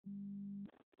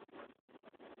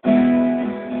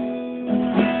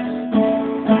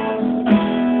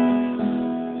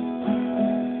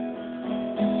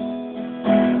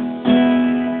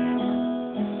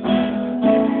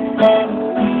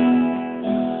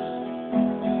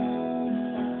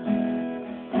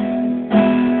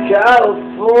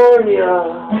California,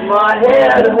 my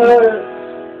head hurts.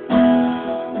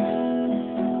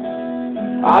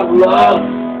 I'd love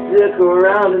to stick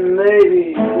around and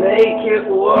maybe make it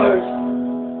worse.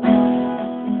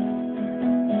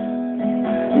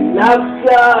 And I've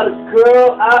got a girl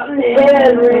out in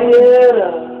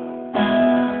Henrietta,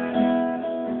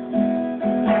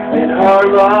 and her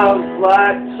love's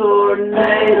like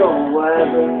tornado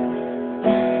weather.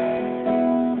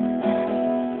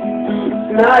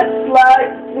 Nights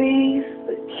like these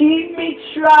that keep me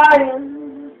trying.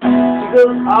 She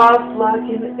goes off like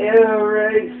an air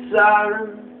raid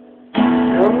siren.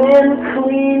 Come in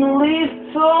clean, leave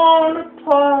torn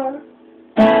apart.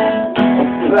 A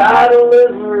battle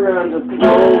is around a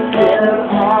broken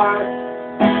heart.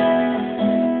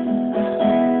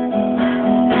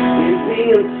 Maybe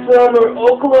in summer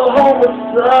Oklahoma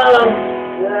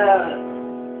sunset.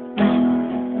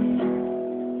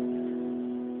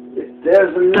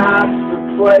 There's a nicer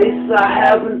place, I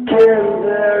haven't been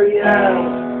there yet.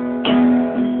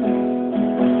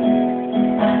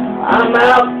 I'm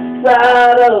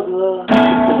outside of the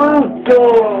blue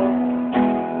door,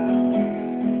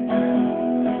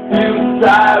 too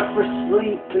tired for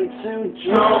sleep and too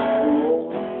drunk for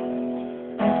more.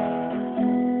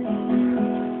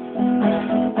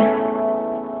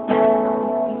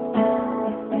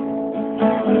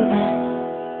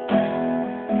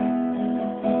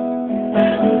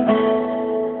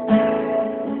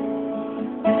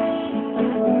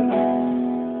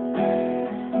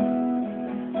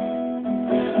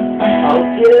 I'll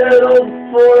get old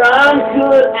before I'm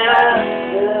good at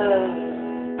it.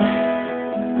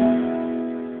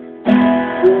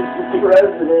 Who's the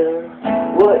president?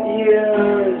 What year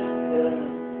is it?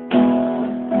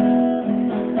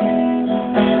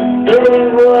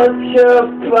 Anyone care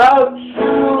about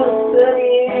truth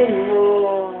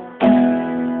anymore?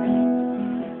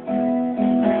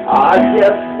 I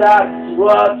guess that's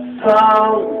what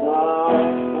songs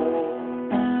are.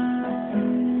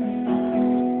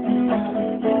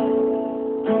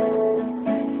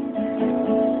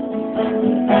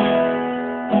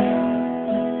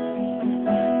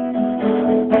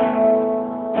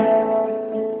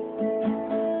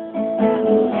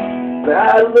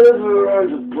 Bad liver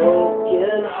and a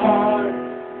broken heart.